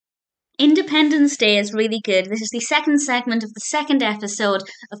Independence Day is really good. This is the second segment of the second episode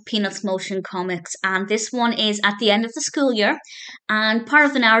of Peanuts Motion Comics, and this one is at the end of the school year. And part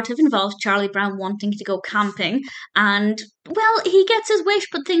of the narrative involves Charlie Brown wanting to go camping, and well, he gets his wish,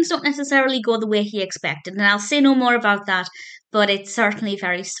 but things don't necessarily go the way he expected. And I'll say no more about that, but it's certainly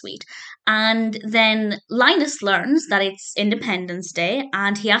very sweet. And then Linus learns that it's Independence Day,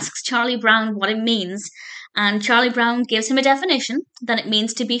 and he asks Charlie Brown what it means. And Charlie Brown gives him a definition that it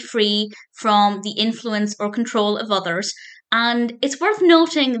means to be free from the influence or control of others. And it's worth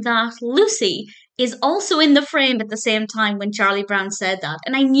noting that Lucy is also in the frame at the same time when Charlie Brown said that.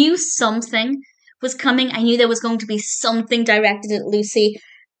 And I knew something was coming. I knew there was going to be something directed at Lucy.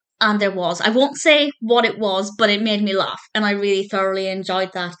 And there was. I won't say what it was, but it made me laugh. And I really thoroughly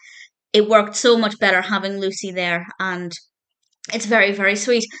enjoyed that. It worked so much better having Lucy there. And it's very, very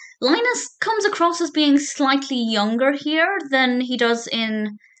sweet. Linus comes across as being slightly younger here than he does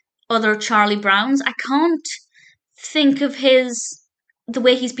in other Charlie Browns. I can't think of the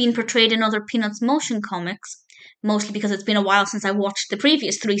way he's been portrayed in other Peanuts motion comics, mostly because it's been a while since I watched the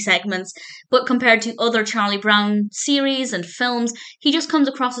previous three segments, but compared to other Charlie Brown series and films, he just comes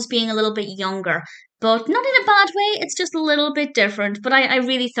across as being a little bit younger. But not in a bad way, it's just a little bit different. But I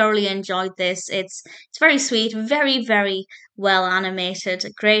really thoroughly enjoyed this. It's very sweet, very, very well animated, a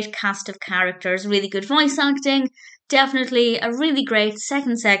great cast of characters, really good voice acting, definitely a really great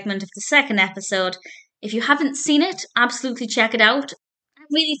second segment of the second episode. If you haven't seen it, absolutely check it out. I'm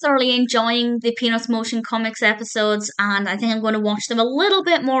really thoroughly enjoying the Peanuts Motion Comics episodes, and I think I'm going to watch them a little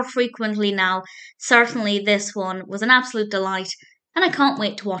bit more frequently now. Certainly this one was an absolute delight, and I can't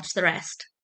wait to watch the rest.